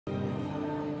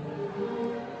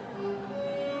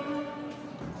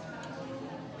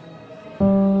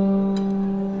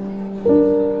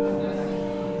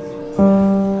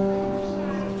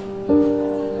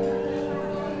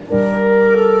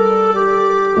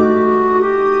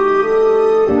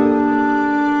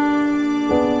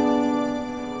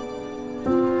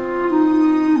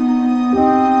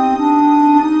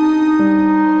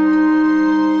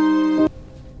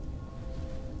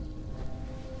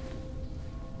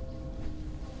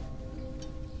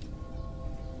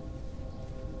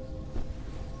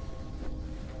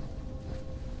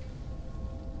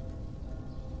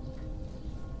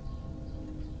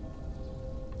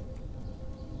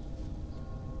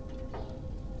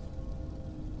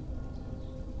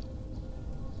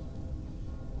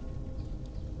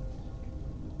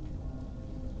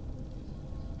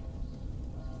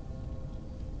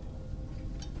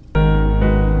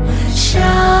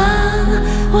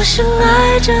深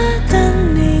爱着的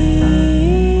你，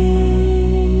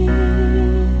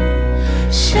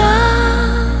像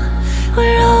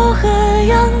温柔和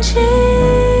氧气，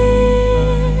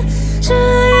至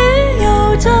于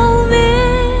有透明，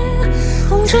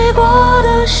风吹过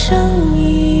的声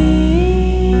音，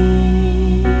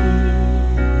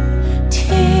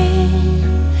听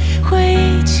回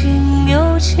忆轻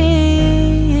又轻，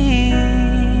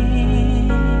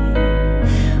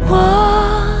我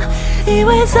以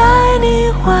为在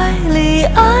你怀里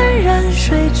安然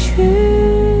睡去，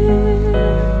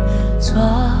做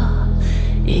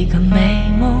一个美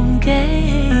梦给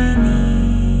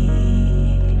你，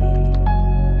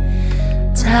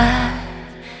在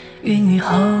云雨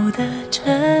后的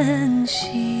珍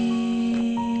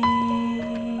惜。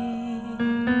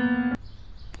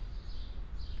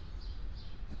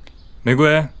玫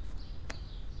瑰。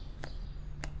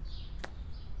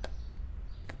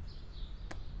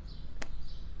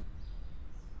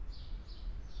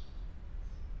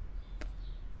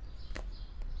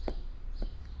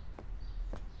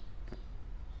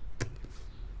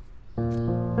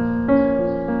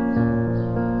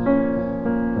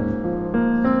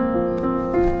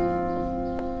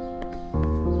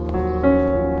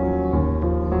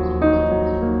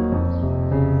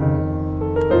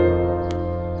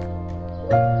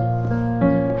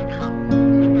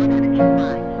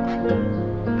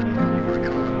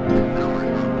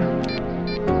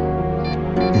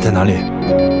 你在哪里？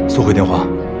速回电话。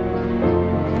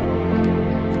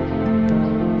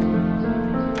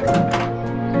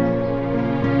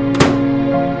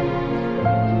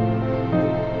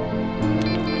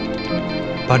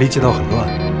巴黎街道很乱，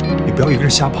你不要一个人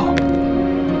瞎跑。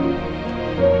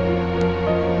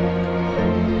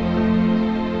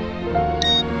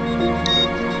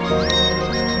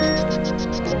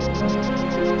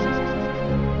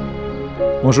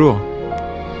Bonjour.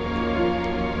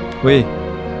 Oui.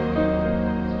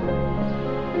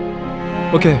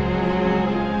 Ok.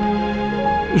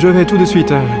 Je vais tout de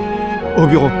suite au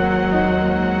bureau.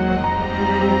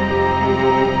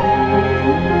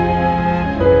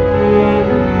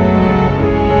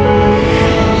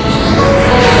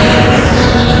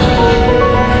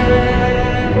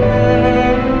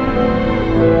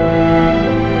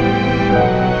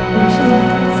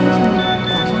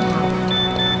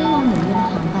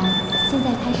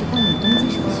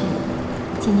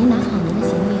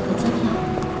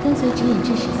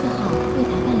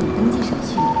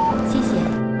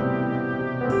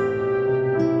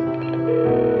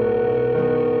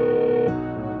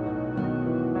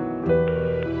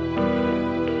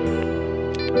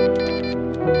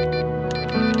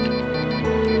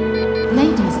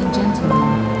 Ladies and gentlemen,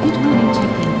 good morning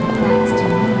check-in for flights to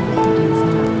London begins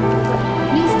now.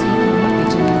 Please take your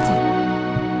luggage and your ticket.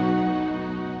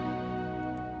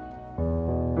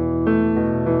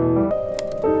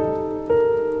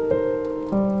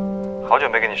 好久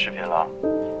没跟你视频了，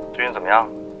最近怎么样？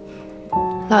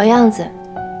老样子。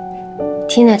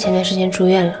Tina 前段时间住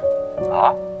院了。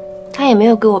啊？她也没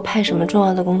有给我派什么重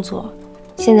要的工作，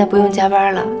现在不用加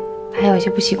班了，还有一些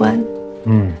不习惯。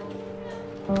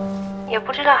也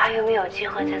不知道还有没有机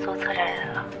会再做策展人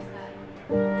了。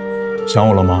想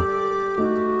我了吗？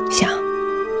想。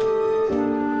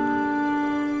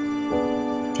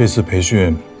这次培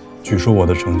训，据说我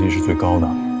的成绩是最高的。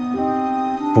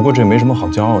不过这也没什么好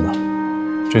骄傲的。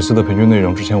这次的培训内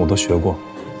容之前我都学过，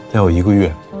再有1个月，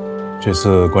这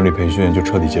次管理培训就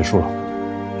彻底结束了。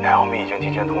Naomi 已经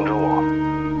提前通知我，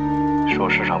说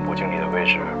市场部经理的位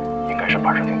置应该是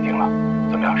板上钉钉了。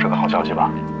怎么样，是个好消息吧？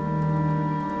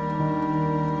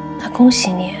 那恭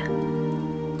喜你！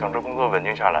等着工作稳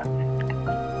定下来，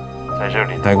在这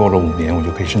里待够了5年，我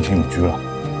就可以申请永居了。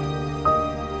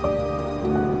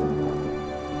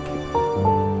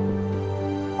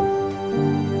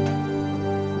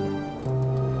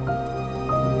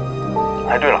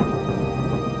哎，对了，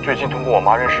最近通过我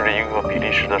妈认识了一个比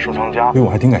利时的收藏家，对我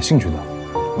还挺感兴趣的。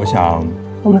我想，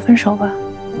我们分手吧。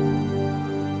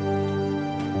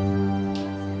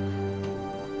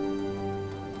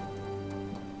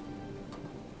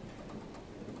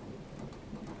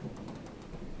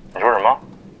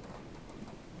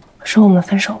 说我们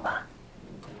分手吧。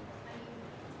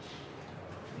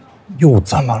又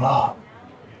怎么了？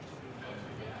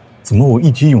怎么我一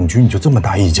提永居你就这么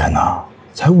大意见呢？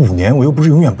才5年，我又不是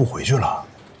永远不回去了。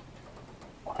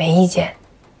我没意见，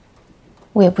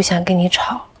我也不想跟你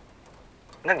吵。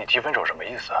那你提分手什么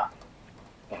意思啊？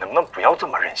你能不能不要这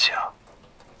么任性？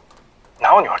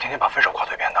哪有女孩天天把分手挂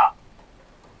嘴边的？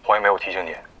黄一梅，我提醒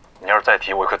你，你要是再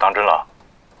提，我可当真了。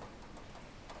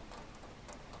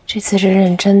 这次是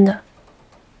认真的。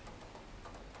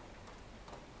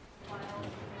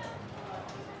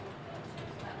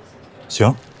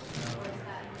行，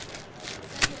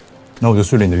那我就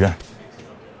睡了你的愿。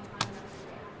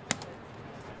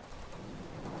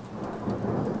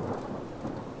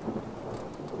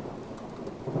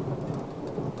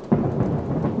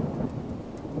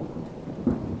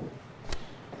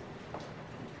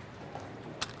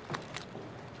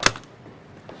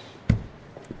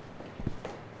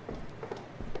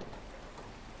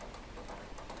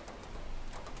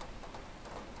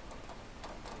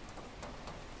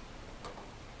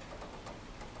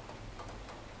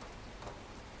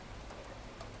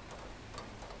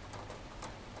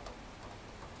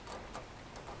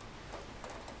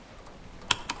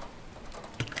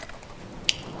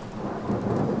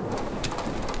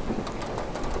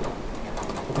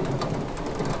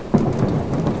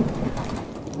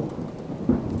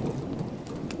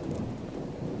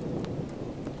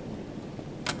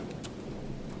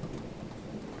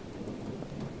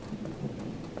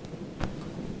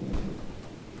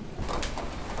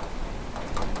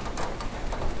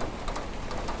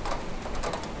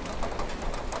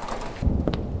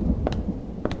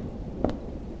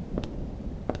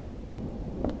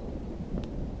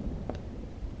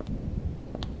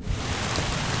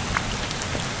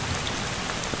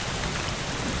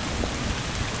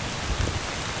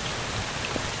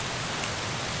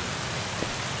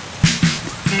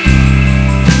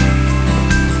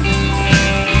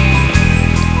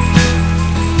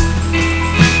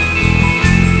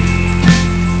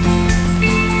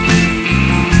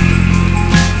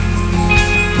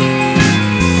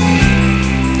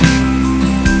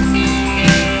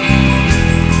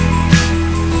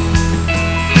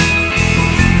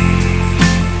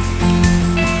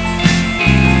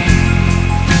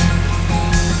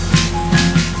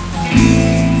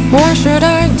What should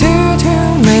I do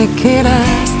to make it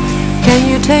last? Can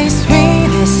you taste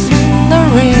sweetness in the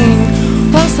rain?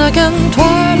 Once again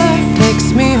twilight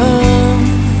takes me home.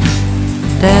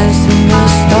 Dance in the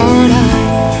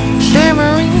starlight,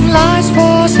 shimmering lights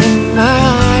forcing my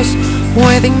eyes,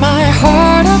 waiting my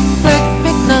heart afflict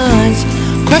midnights,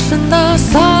 crushing the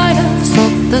silence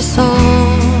of the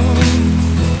song.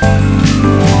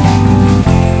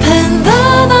 And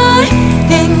then I,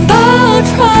 in the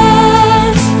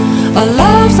trance, our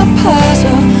love's a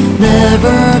puzzle.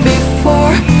 Never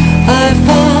before I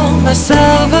found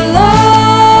myself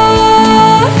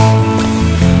alone.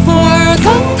 Words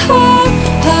untold,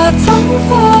 hearts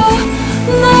unfold.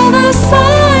 Now the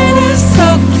sign is so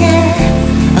clear.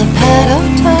 A petal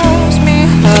tells me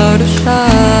how to shine.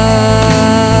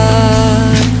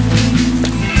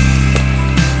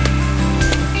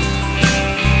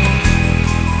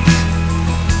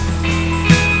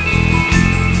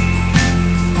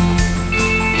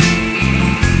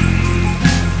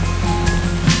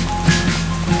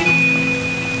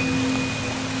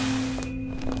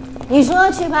 你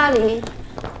说去巴黎，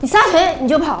你撒腿你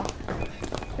就跑，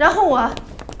然后我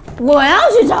要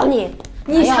去找你，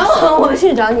你找我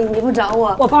去找你，你不找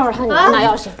我，我抱着他，你拿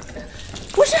钥匙。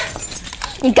不是，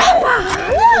你干嘛呢？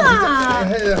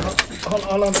好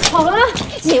了，好了，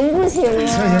行不行啊？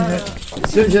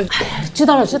行，知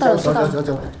道了。走。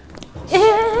哎，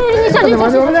你小心！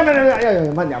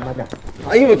慢点。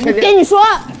哎呦，天天跟你说，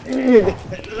来，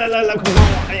快帮我！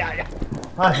哎呀，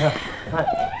哎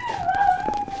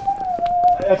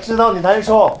呀，知道你难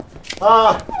受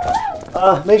啊，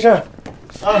没事啊，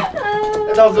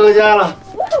到哥家了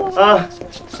啊，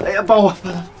哎呀，帮我，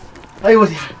哎呦我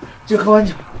天，这喝完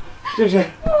酒，这是，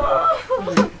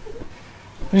我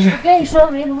跟你说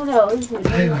没什么了不起。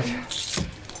哎呦我天，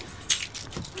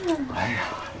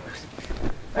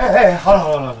哎呀，好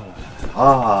了，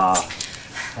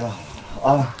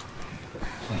啊。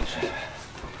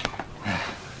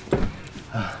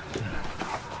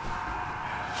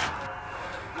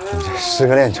你这失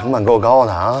个恋成本够高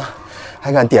的啊，还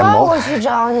敢点毛？让我去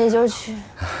找你就去，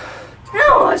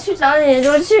让我去找你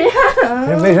就去。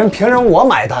为什么凭什么我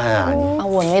买单啊？你啊，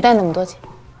我没带那么多钱。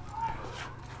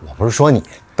我不是说你，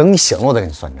等你醒了我再给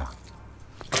你算账。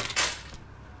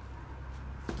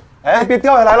哎，别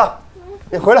掉下来了，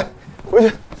你回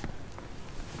去。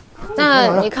那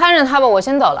你看着他吧，我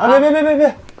先走了啊。别，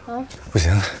啊，不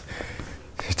行，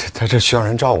他这需要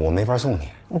人照顾，我没法送你。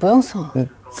你不用送，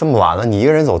这么晚了，你一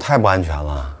个人走太不安全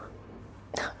了。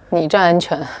你这安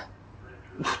全。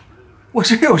我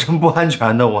这有什么不安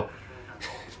全的？我，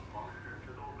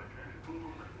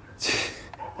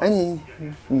哎，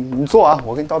你坐啊，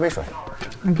我给你倒杯水。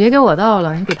你别给我倒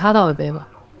了，你给他倒一杯吧。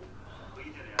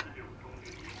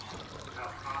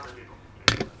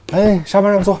哎，沙发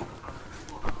上坐。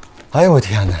哎呦我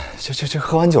天哪，这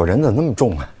喝完酒人怎么那么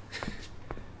重啊？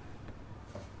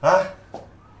啊！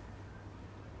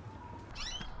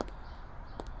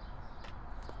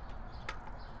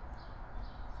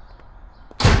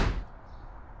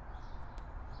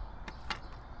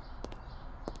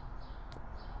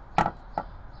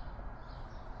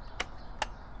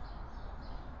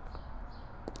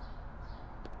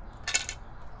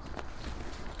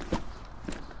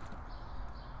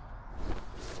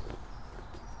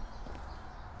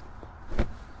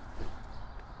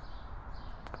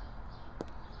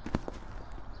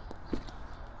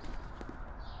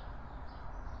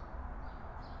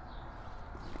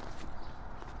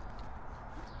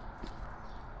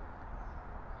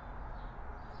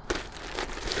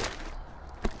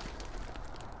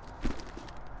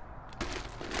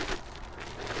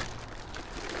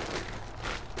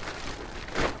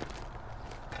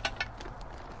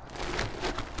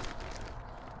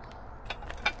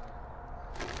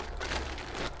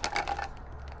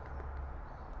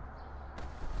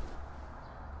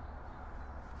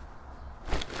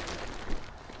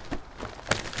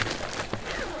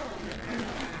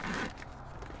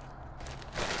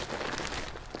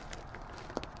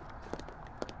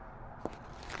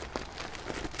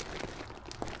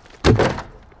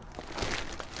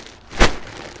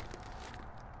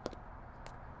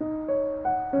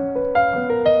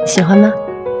喜欢吗？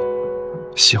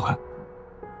喜欢。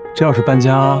这要是搬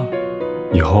家，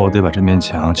以后得把这面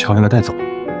墙敲下来带走。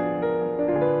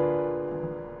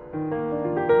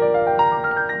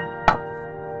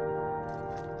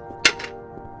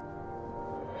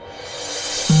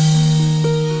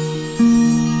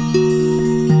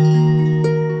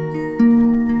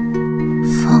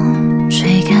风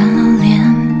吹干了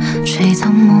脸，吹走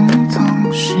懵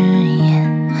懂誓言，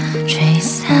吹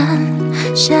散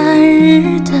夏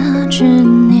日的执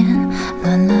念，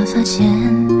乱了发线，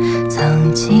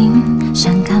曾经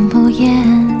相看不厌，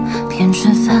偏是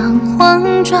泛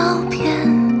黄照片，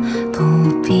不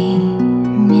必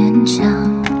勉强，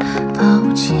抱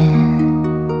歉。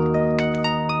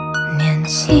年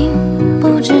轻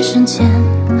不知深浅，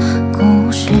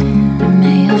故事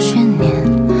没有悬念，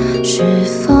是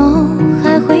否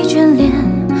还会眷恋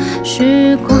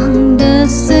时光的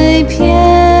碎片？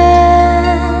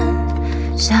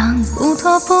想不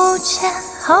拖不欠，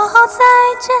好好再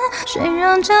见，谁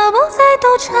让这不再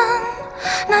兜圈？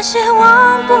那些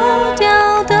忘不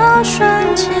掉的瞬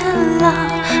间，拉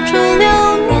住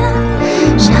流年。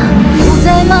想不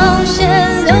再冒险，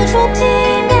留住体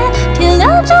面，天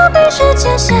亮就被时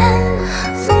间线，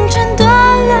风筝断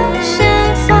了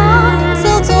线，放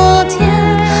走昨天，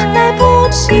来不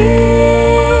及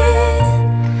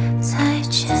再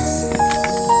见。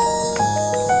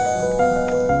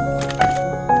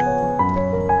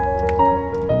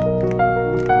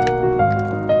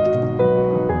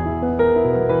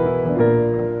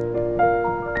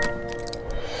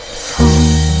风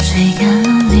吹干了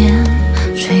脸，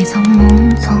吹走懵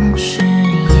懂誓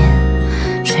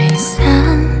言，吹散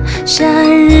夏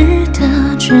日的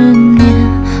执念，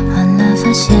乱了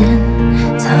发线，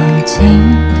曾经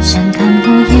相看不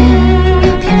厌，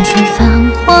偏是泛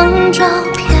黄照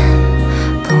片，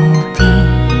不必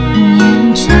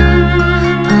勉强，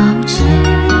抱歉。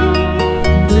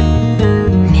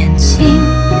年轻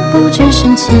不知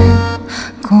深浅，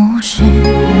故事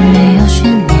没有悬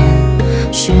念，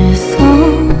是否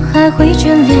还会眷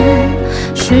恋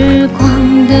时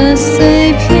光的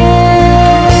碎片？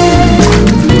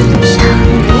想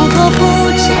不拖不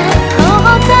欠，好好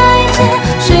再见，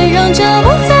谁让这不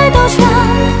再兜圈？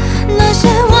那些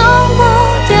忘不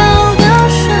掉的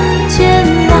瞬间，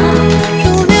拉入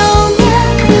流年。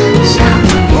想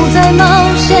不再冒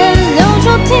险，留住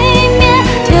体面，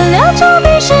天亮就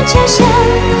被时间线，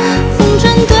风筝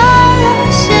断了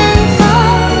线，放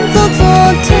走昨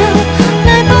天，来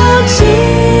不及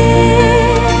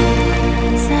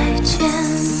再见。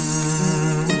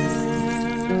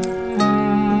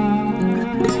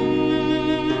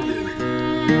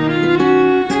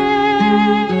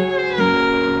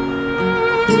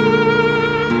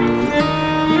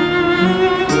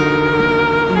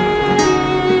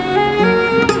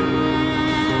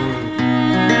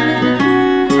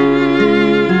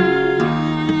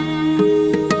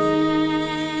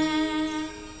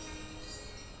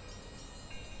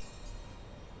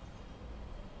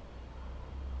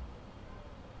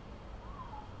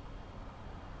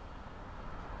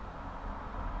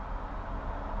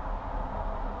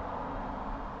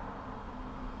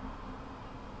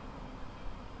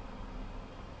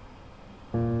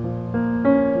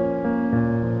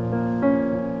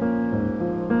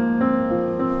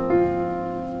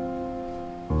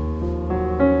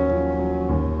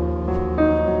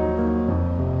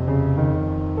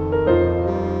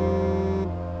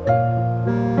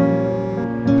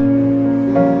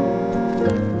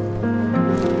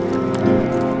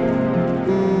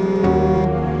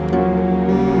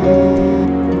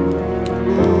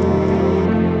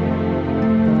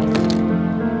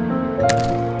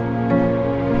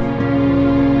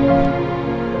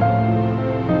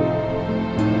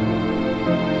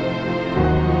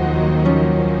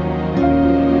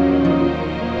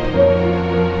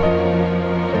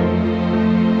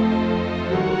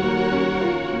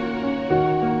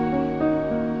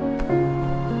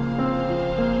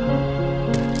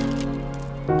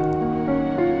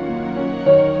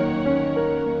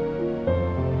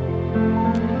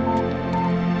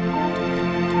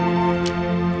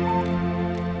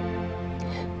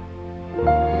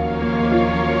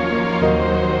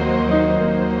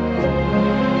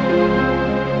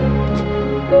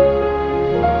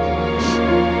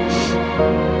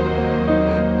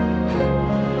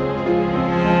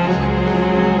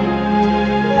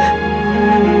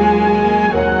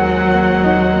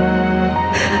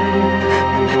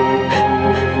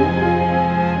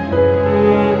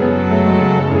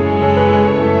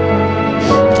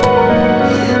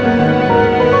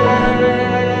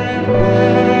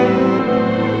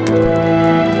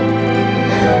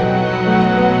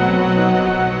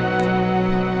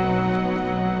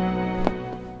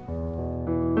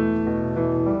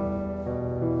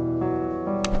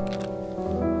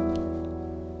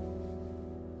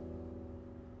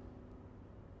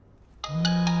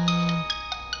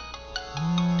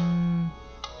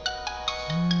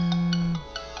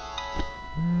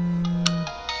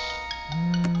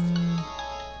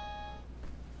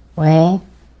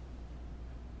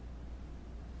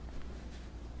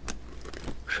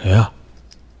谁呀？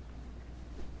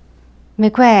玫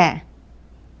瑰。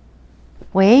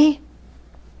喂，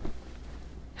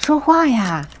说话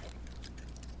呀，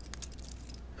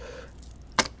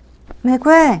玫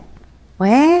瑰。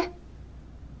喂，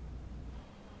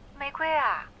玫瑰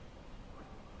啊，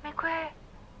玫瑰。